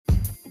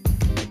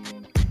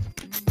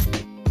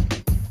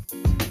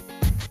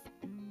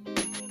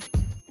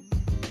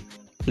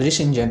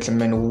Ladies and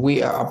gentlemen,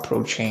 we are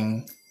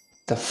approaching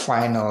the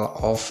final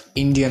of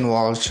Indian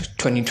Wells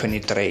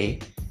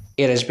 2023.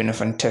 It has been a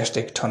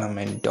fantastic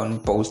tournament on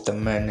both the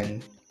men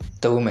and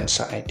the women's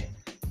side.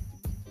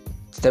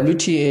 The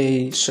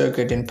WTA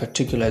circuit in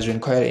particular has been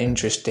quite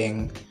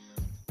interesting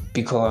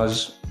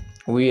because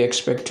we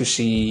expect to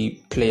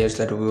see players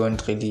that we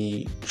weren't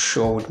really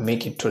sure would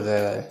make it to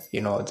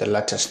the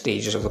latter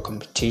stages of the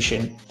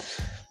competition.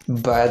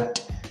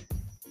 But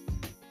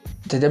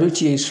the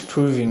WTA is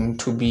proving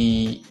to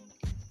be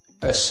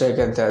a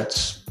circuit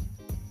that's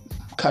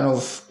kind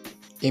of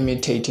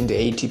imitating the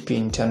ATP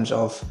in terms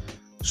of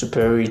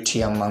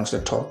superiority amongst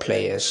the top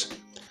players.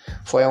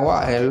 For a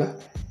while,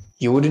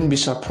 you wouldn't be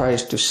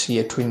surprised to see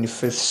a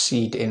 25th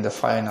seed in the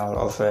final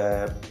of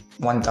a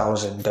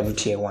 1000,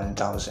 WTA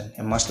 1000,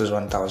 a Masters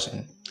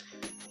 1000.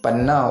 But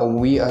now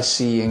we are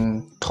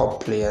seeing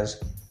top players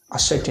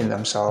asserting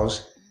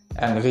themselves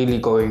and really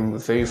going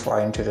very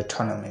far into the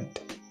tournament.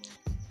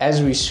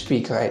 As we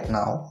speak right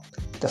now,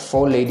 the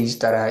 4 ladies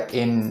that are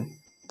in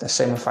the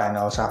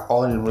semifinals are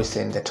all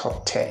within the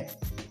top 10.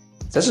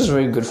 This is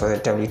very good for the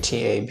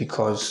WTA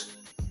because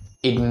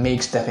it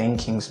makes the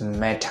rankings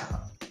matter.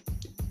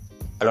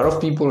 A lot of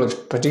people,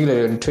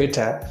 particularly on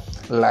Twitter,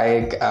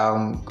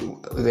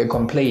 they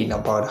complain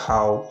about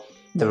how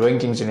the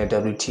rankings in the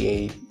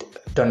WTA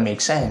don't make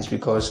sense,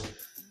 because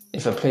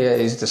if a player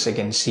is the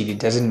second seed, it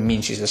doesn't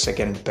mean she's the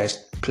second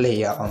best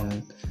player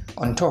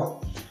on tour.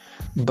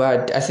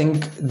 But I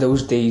think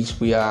those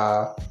days we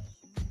are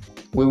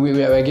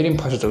getting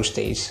past those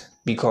days,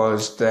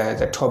 because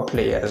the top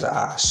players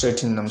are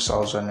asserting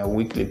themselves on a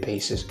weekly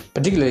basis,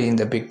 particularly in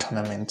the big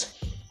tournaments.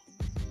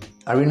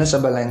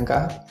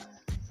 Sabalenka,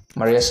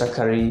 Maria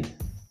Sakkari,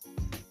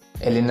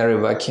 Elena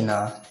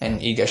Rybakina,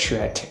 and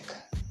vSwiatek.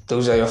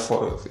 Those are your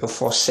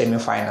four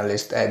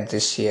semi-finalists at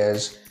this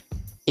year's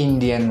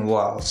Indian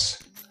Wells.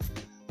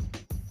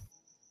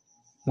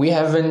 We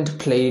haven't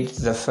played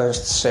the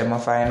first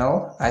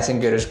semi-final. I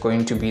think it is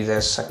going to be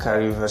the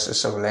Sakkari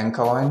versus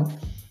Sabalenka one,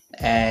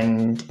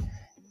 and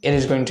it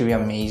is going to be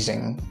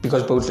amazing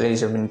because both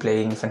ladies have been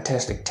playing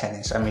fantastic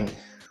tennis. I mean,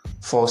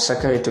 for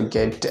Sakkari to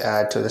get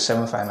to the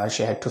semi-final,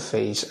 she had to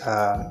face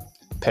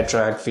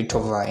Petra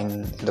Kvitova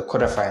in the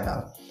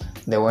quarterfinal.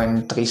 They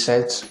went 3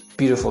 sets,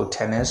 beautiful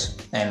tennis,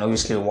 and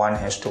obviously one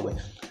has to win.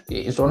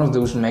 It's one of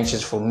those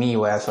matches for me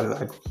where I felt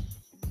like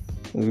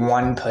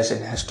one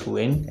person has to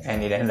win,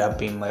 and it ended up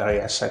being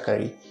Maria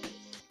Sakkari.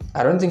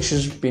 I don't think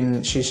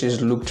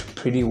she's looked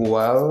pretty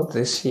well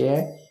this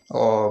year,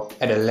 or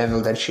at a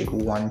level that she'd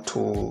want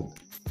to,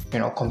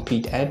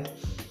 compete at.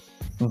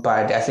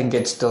 But I think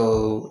it's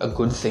still a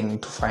good thing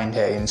to find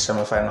her in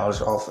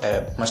semifinals of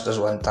a Masters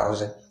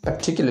 1000,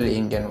 particularly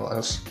Indian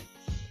Wells.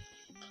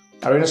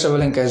 Aryna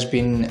Sabalenka has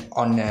been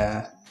on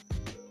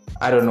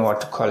I don't know what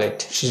to call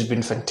it. She's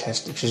been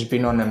fantastic. She's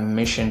been on a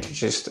mission to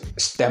just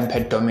stamp her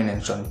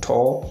dominance on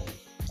tour.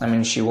 I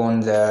mean, she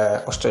won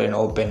the Australian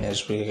Open,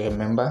 as we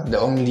remember, the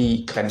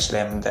only Grand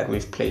Slam that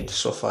we've played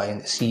so far in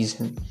the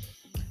season.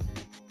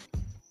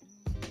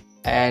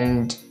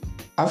 And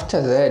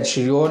after that,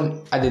 she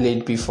won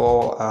Adelaide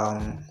before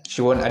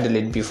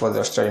the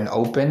Australian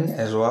Open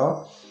as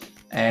well.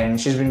 And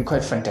she's been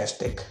quite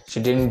fantastic. She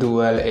didn't do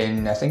well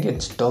in, I think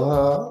it's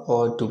Doha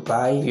or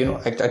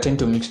Dubai. I tend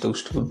to mix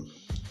those two.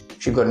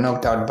 She got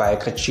knocked out by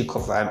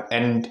Krejcikova,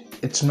 and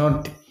it's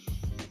not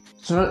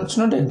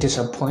a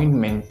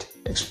disappointment.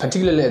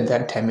 Particularly at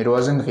that time, it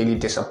wasn't really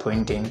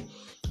disappointing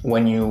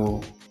when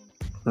you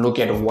look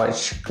at what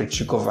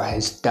Krejcikova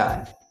has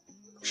done.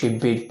 She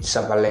beat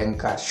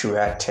Sabalenka,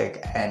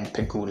 Swiatek, and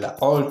Pegula,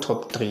 all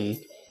top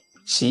 3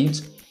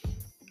 seeds,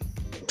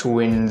 to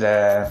win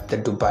the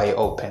Dubai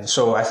Open.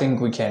 So I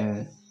think we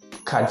can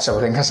cut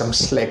Sabalenka some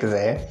slack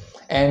there.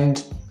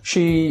 And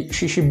she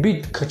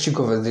beat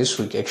Krejcikova this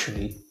week,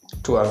 actually,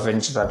 to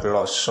avenge that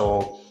loss.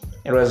 So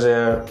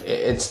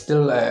it's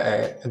still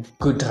a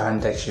good run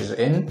that she's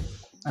in.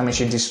 I mean,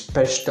 she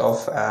dispatched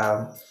off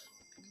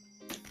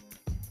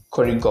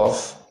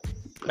Korigov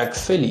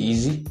fairly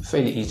easy.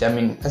 I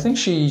mean, I think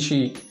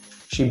she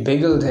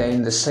bagelled her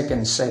in the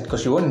second set,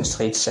 because she won in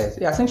straight set.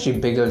 Yeah, I think she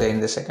bagelled her in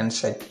the second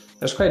set.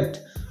 It was quite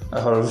a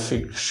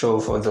horrific show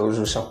for those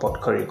who support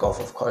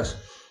Korigov, of course.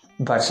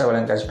 But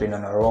Sabalenka has been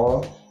on a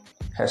roll.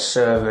 Her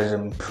serve is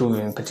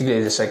improving,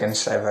 particularly the second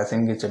serve. I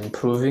think it's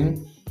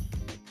improving.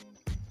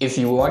 If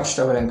you watch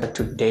Sabalenka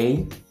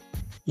today,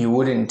 you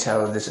wouldn't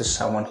tell this is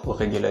someone who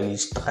regularly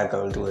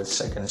struggled with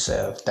second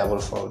serve, double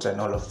faults, and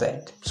all of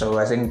that. So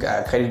I think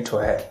credit to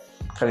her,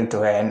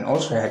 and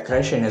also her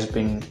aggression has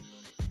been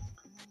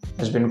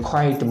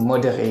quite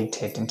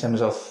moderated in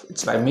terms of,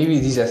 it's like maybe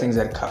these are things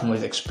that come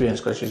with experience,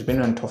 because she's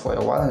been on tour for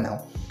a while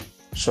now.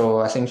 So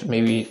I think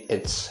maybe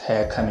it's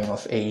her coming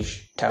of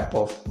age type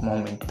of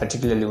moment,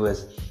 particularly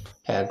with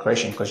her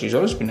aggression, because she's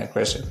always been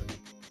aggressive.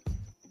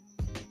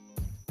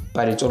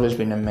 But it's always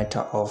been a matter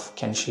of,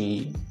 can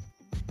she,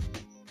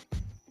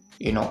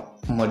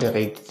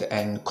 moderate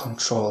and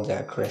control the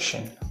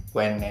aggression,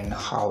 when and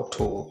how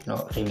to,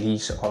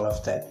 release all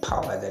of that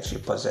power that she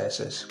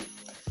possesses.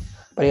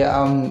 But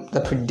yeah,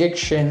 the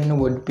prediction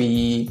would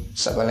be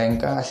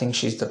Sabalenka. I think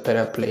she's the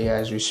better player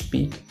as we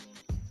speak.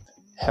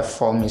 Her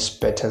form is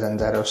better than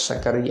that of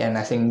Sakkari, and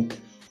I think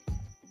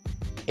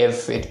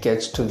if it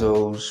gets to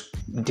those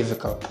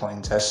difficult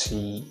points, I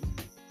see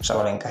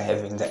Sabalenka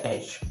having the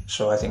edge.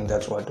 So I think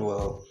that's what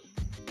will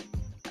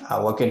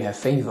work in her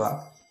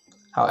favor.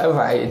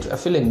 However, I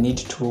feel a need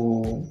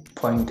to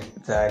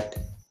point that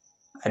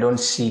I don't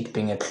see it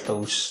being a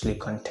closely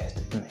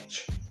contested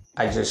match.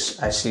 I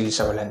see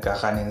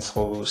Sabalenka running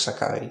through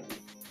Sakkari.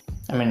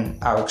 I mean,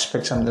 I'll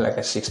expect something like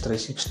a 6-3,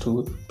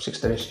 6-2,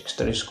 6-3,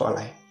 6-3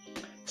 scoreline.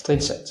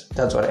 Straight sets,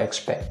 that's what I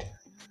expect.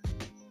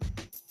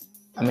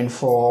 I mean,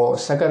 for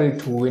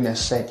Sakkari to win a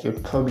set,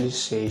 you'd probably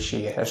say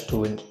she has to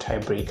win the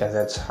tiebreaker.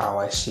 That's how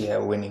I see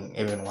her winning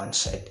even one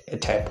set, a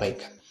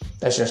tiebreaker.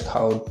 That's just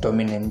how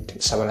dominant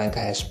Sabalenka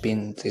has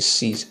been this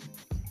season.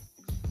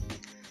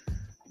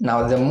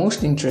 Now, the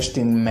most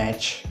interesting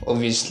match,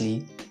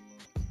 obviously,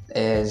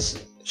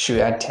 is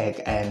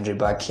vSwiatek and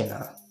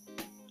Rybakina.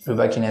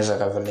 Rybakina is a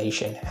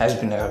revelation, has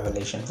been a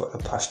revelation for the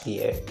past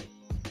year.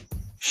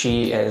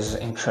 She is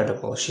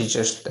incredible. She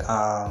just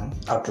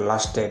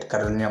outlasted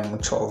Karolina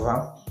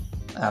Muchova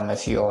a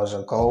few hours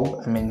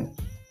ago. I mean,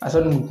 I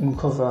thought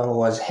Muchova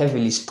was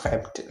heavily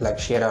strapped, like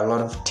she had a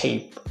lot of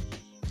tape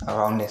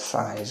around her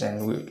thighs,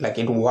 and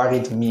it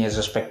worried me as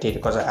a spectator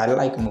because I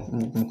like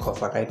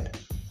Muchova, right?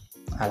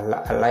 I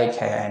like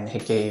her and her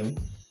game,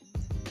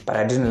 but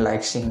I didn't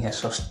like seeing her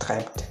so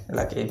strapped.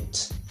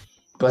 It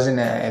wasn't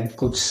a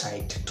good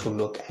sight to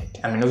look at.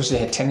 I mean, obviously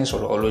her tennis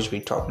will always be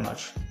top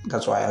notch.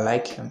 That's why I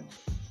like him.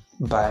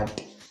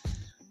 But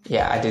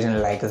yeah, I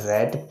didn't like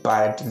that.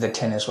 But the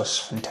tennis was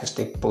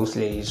fantastic. Both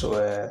ladies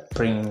were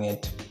bringing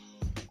it.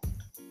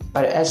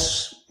 But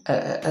as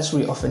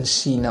we often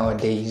see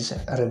nowadays,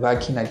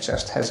 Rybakina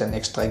just has an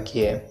extra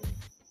gear.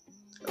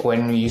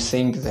 When you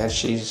think that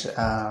she's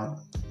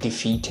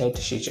defeated,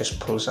 she just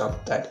pulls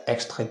out that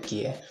extra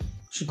gear.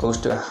 She goes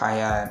to a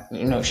higher,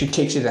 she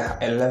takes it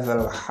a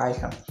level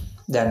higher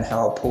than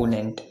her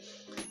opponent.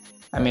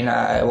 I mean,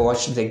 I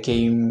watched the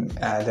game,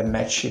 the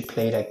match she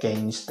played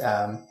against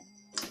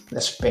the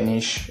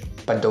Spanish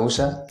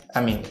Badosa.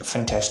 I mean,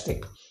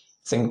 fantastic. I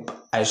think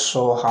I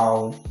saw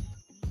how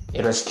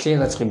it was clear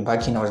that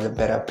Rybakina was the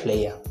better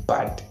player,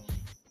 but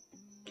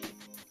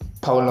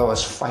Paula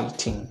was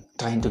fighting,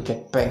 trying to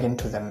get back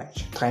into the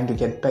match,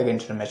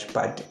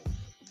 but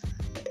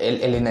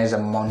Elena is a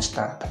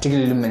monster,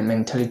 particularly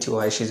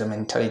mentality-wise. She's a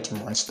mentality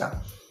monster,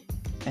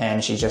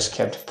 and she just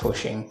kept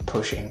pushing.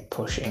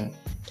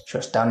 She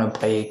was down a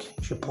break,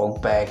 she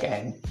broke back,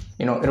 and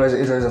it was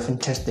a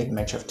fantastic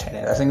match of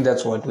tennis. I think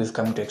that's what we've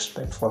come to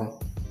expect from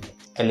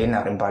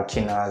Elena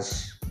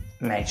Rybakina's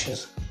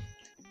matches.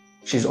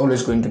 She's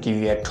always going to give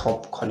you a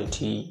top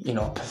quality,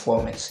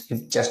 performance.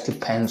 It just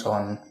depends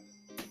on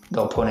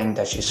the opponent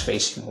that she's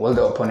facing. Will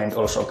the opponent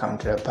also come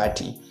to the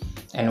party?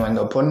 And when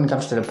the opponent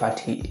comes to the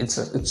party, it's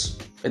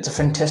a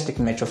fantastic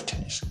match of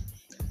tennis.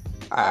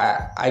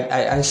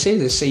 I say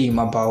the same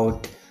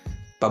about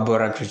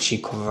Barbora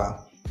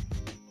Krejcikova.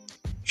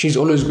 She's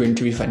always going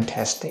to be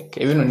fantastic.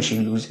 Even when she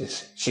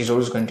loses, she's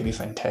always going to be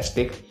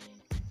fantastic.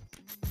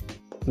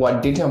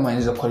 What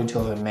determines the quality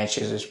of the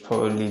matches is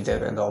probably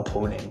the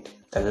opponent,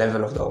 the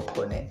level of the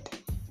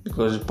opponent.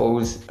 Because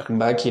both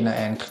Rybakina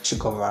and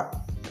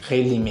Krejcikova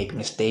really make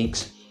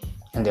mistakes,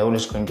 and they're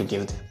always going to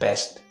give their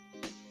best.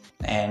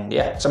 And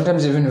yeah,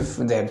 sometimes even if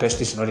their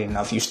best is not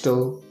enough, you're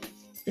still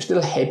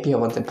happy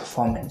about the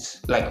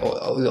performance, like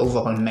the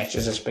overall match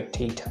as a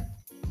spectator.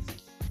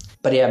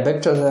 But yeah,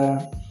 back to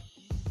the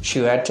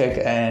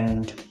vSwiatek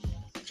and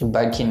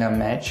Rybakina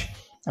match.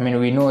 I mean,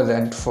 we know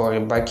that for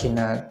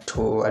Rybakina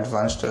to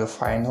advance to the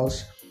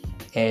finals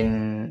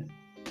in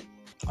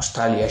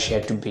Australia, she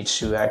had to beat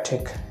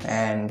vSwiatek,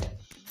 and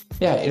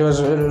yeah, it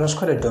was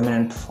quite a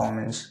dominant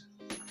performance.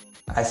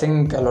 I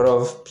think a lot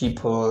of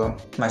people,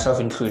 myself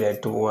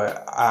included,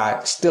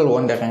 are still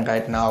wondering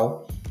right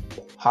now,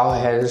 how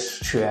has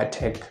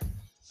vSwiatek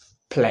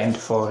planned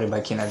for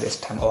Rybakina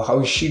this time, or how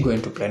is she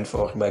going to plan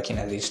for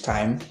Rybakina this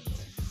time?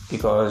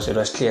 Because it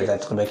was clear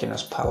that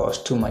Rybakina's power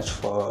was too much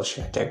for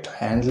vSwiatek to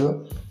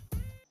handle,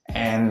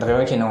 and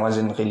Rybakina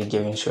wasn't really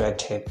giving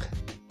vSwiatek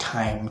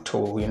time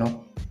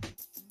to,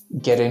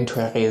 get into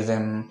a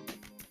rhythm,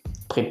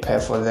 prepare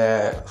for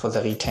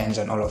the returns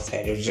and all of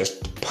that. It was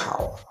just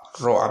power.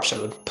 Raw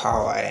absolute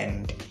power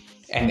and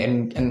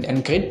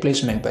great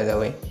placement, by the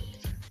way.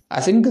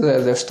 I think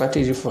the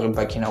strategy for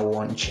Rybakina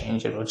won't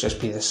change. It will just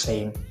be the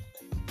same.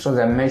 So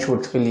the match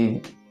would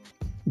really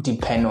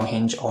depend or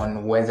hinge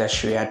on whether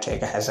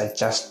vSwiatek has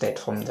adjusted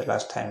from the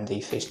last time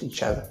they faced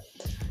each other.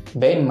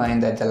 Bear in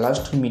mind that the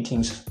last two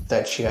meetings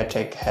that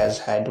vSwiatek has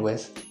had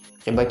with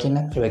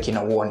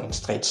Rybakina won in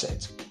straight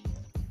sets.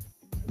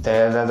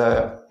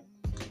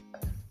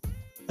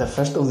 The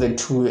first of the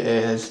two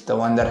is the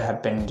one that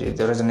happened.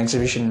 There was an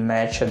exhibition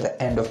match at the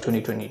end of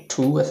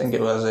 2022. I think it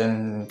was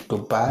in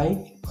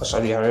Dubai or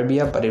Saudi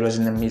Arabia, but it was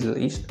in the Middle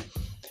East.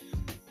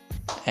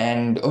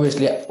 And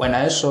obviously, when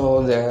I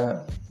saw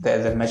the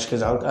the match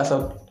result, I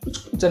thought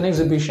it's an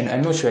exhibition. I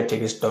know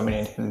Swiatek is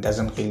dominant and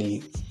doesn't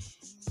really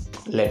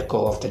let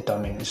go of the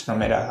dominance, no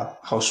matter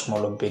how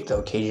small or big the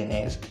occasion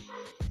is.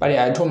 But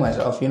yeah, I told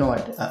myself, you know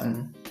what,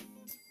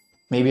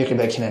 maybe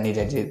Rybakina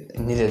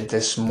needed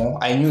this more.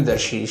 I knew that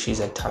she's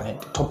a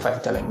talent, top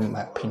 5 talent in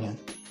my opinion.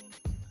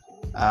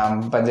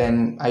 But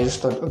then I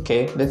just thought,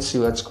 okay, let's see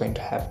what's going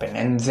to happen.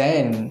 And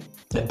then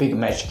the big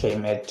match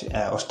came at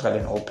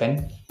Australian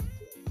Open.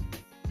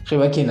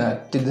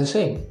 Rybakina did the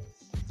same,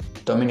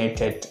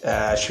 dominated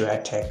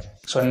Swiatek.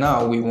 So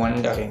now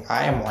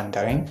I am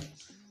wondering,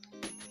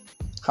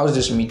 how's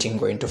this meeting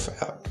going to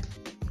fare out?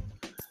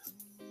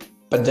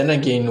 But then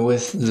again,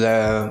 with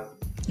the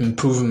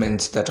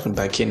improvements that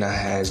Rybakina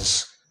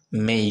has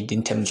made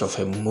in terms of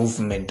her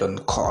movement on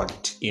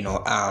court,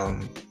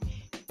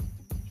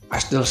 I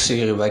still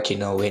see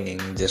Rybakina winning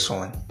this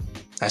one.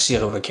 I see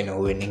Rybakina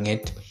winning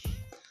it.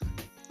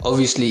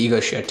 Obviously,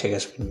 Iga Swiatek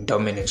has been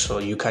dominant, so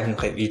you can't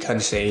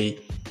say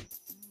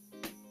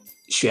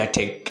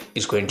Swiatek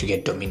is going to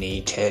get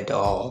dominated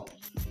or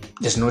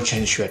there's no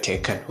chance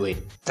Swiatek can win.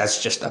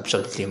 That's just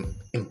absolutely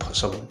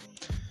impossible.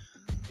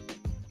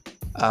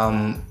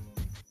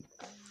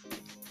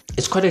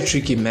 It's quite a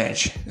tricky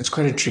match.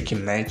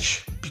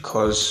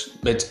 Because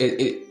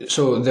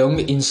so the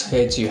only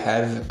insights you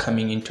have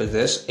coming into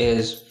this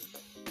is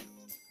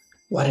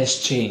what has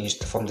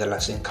changed from the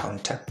last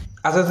encounter.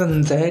 Other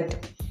than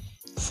that,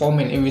 form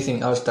and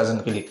everything else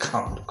doesn't really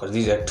count because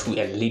these are two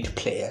elite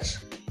players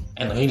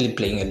and really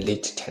playing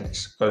elite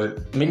tennis.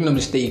 Because make no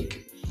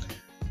mistake,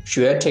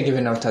 Swiatek,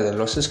 even after the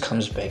losses,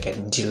 comes back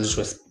and deals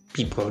with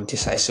people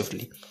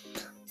decisively.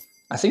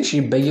 I think she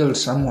bailed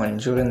someone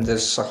during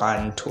this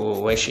run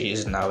to where she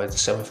is now at the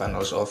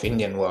semifinals of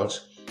Indian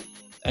Worlds.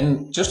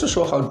 And just to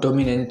show how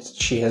dominant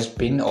she has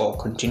been or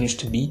continues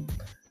to be,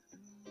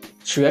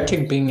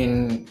 Swiatek being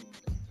in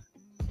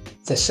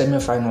the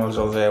semifinals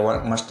of the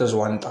Masters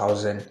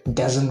 1000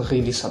 doesn't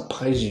really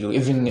surprise you.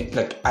 Even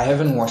I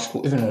haven't watched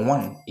even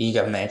one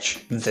Iga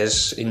match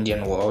this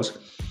Indian Worlds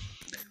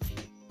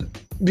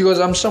because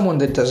I'm someone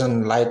that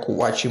doesn't like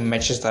watching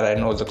matches that I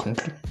know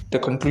the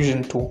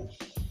conclusion to.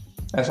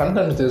 And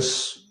sometimes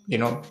this,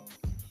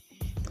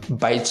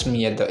 bites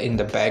me in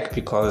the back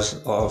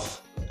because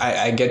of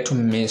I get to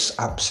miss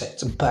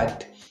upsets.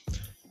 But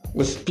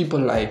with people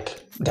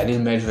like Daniil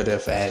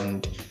Medvedev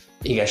and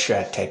Iga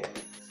Swiatek,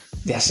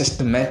 they are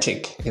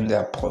systematic in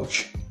their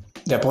approach.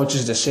 The approach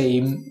is the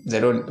same. They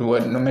don't,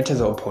 no matter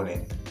the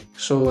opponent.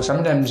 So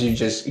sometimes you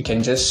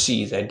can just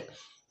see that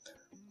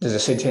there's a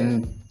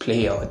certain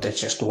player that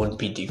just won't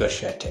beat Iga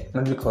Swiatek,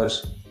 not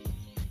because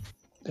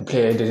the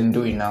player didn't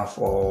do enough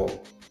or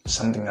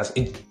something else.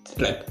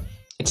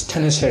 It's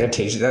tennis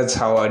heritage. That's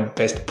how I'd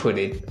best put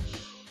it.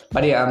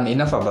 But yeah,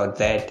 enough about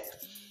that.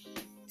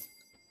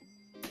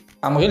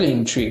 I'm really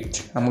intrigued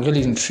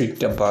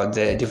about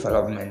the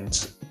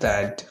developments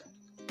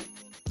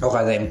or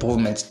rather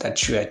improvements that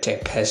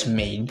Swiatek has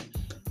made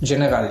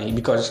generally,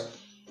 because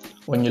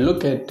when you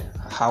look at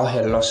how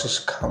her losses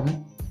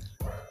come,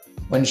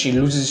 when she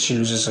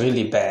loses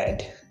really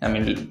bad. I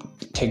mean,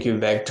 take you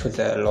back to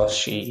the loss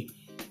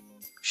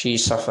she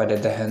suffered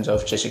at the hands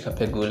of Jessica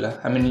Pegula.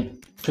 I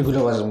mean,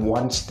 Pegula was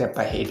one step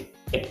ahead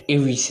at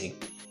everything.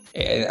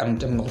 I'm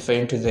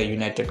referring to the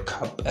United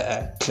Cup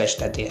clash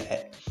that they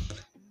had.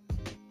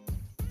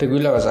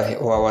 Pegula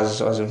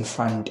was in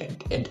front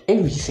at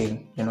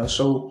everything,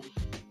 so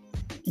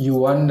you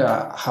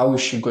wonder how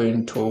is she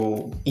going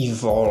to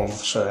evolve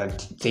so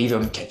that they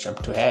don't catch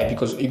up to her,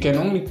 because you can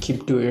only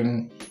keep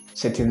doing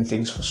certain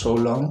things for so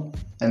long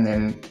and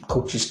then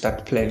coaches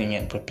start planning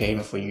and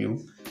preparing for you.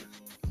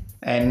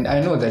 And I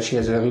know that she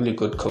has a really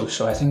good coach,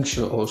 so I think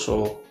she'll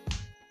also,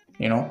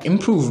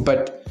 improve.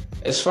 But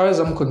as far as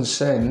I'm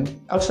concerned,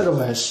 outside of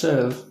her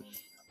serve,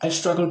 I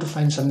struggle to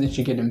find something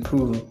she can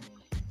improve.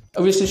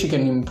 Obviously, she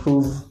can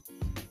improve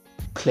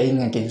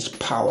playing against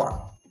power,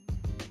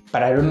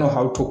 but I don't know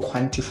how to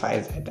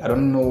quantify that. I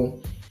don't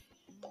know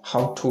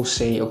how to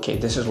say, okay,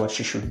 this is what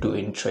she should do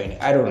in training.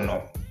 I don't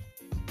know.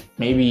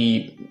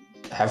 Maybe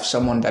have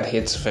someone that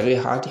hits very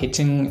hard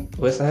hitting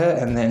with her,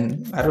 and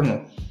then, I don't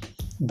know.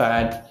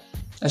 But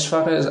as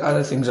far as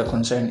other things are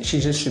concerned, she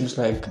just seems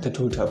like the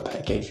total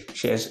package.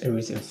 She has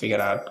everything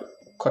figured out.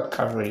 Court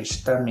coverage,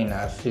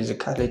 stamina,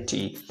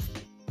 physicality,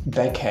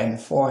 backhand,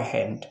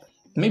 forehand.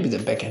 Maybe the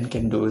backhand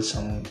can do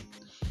some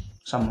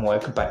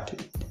work, but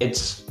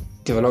it's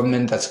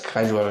development that's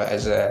gradual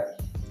as a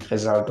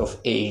result of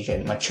age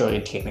and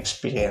maturity and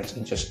experience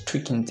and just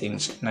tweaking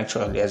things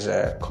naturally as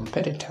a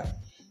competitor.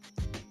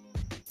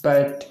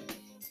 But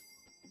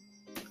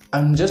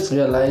I'm just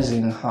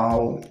realizing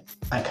how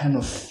I kind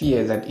of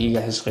fear that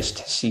Iga has reached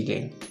her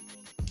ceiling.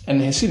 And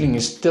her ceiling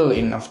is still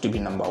enough to be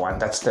number one.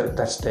 That's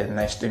the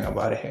nice thing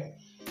about her.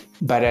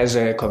 But as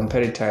a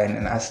competitor and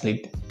an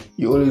athlete,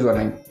 you always want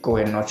to go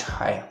a notch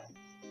higher.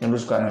 You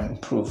always want to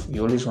improve.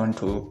 You always want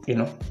to,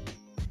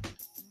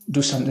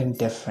 do something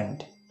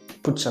different.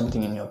 Put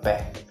something in your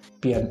bag.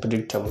 Be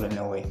unpredictable in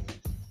a way.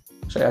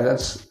 So yeah,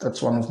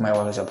 that's one of my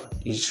worries about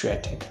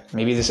Swiatek.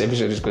 Maybe this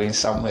episode is going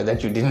somewhere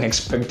that you didn't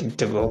expect it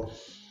to go.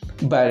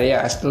 But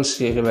yeah, I still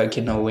see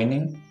Rybakina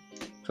winning.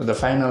 So the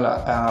final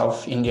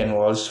of Indian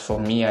Wells, for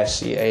me, I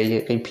see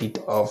a repeat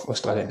of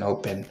Australian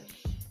Open.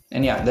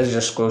 And yeah, that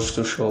just goes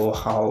to show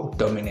how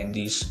dominant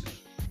these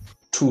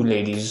two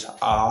ladies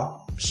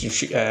are,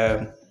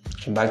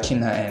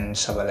 Rybakina and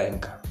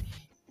Sabalenka.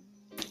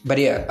 But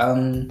yeah,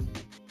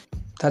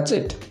 that's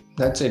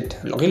it.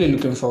 Really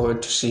looking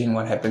forward to seeing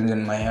what happens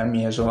in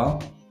Miami as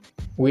well.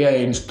 We are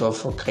in store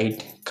for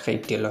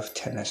great deal of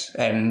tennis,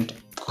 and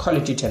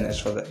quality tennis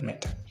for that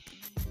matter.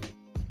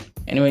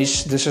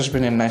 Anyways, this has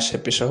been a nice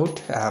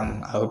episode.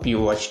 I hope you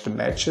watched the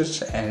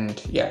matches,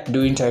 and yeah,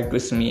 do interact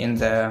with me in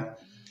the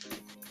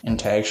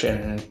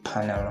interaction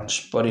panel on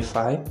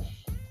Spotify.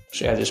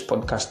 So yeah, this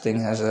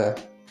podcasting has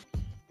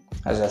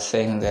a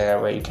thing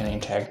there where you can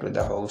interact with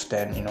the host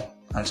and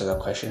answer the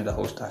questions the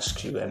host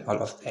asks you and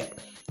all of that.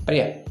 But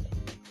yeah,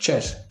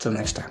 cheers, till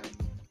next time.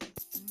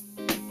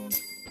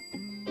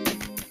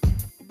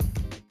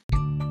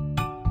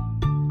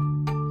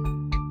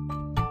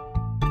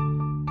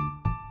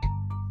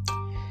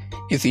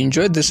 If you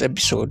enjoyed this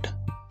episode,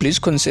 please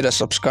consider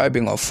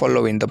subscribing or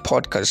following the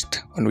podcast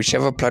on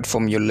whichever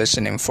platform you're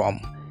listening from.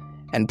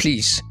 And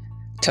please,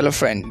 tell a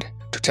friend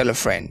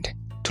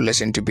to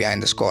listen to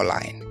Behind the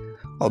Scoreline.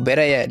 Or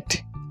better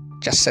yet,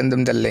 just send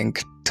them the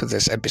link to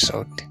this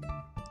episode.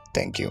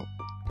 Thank you.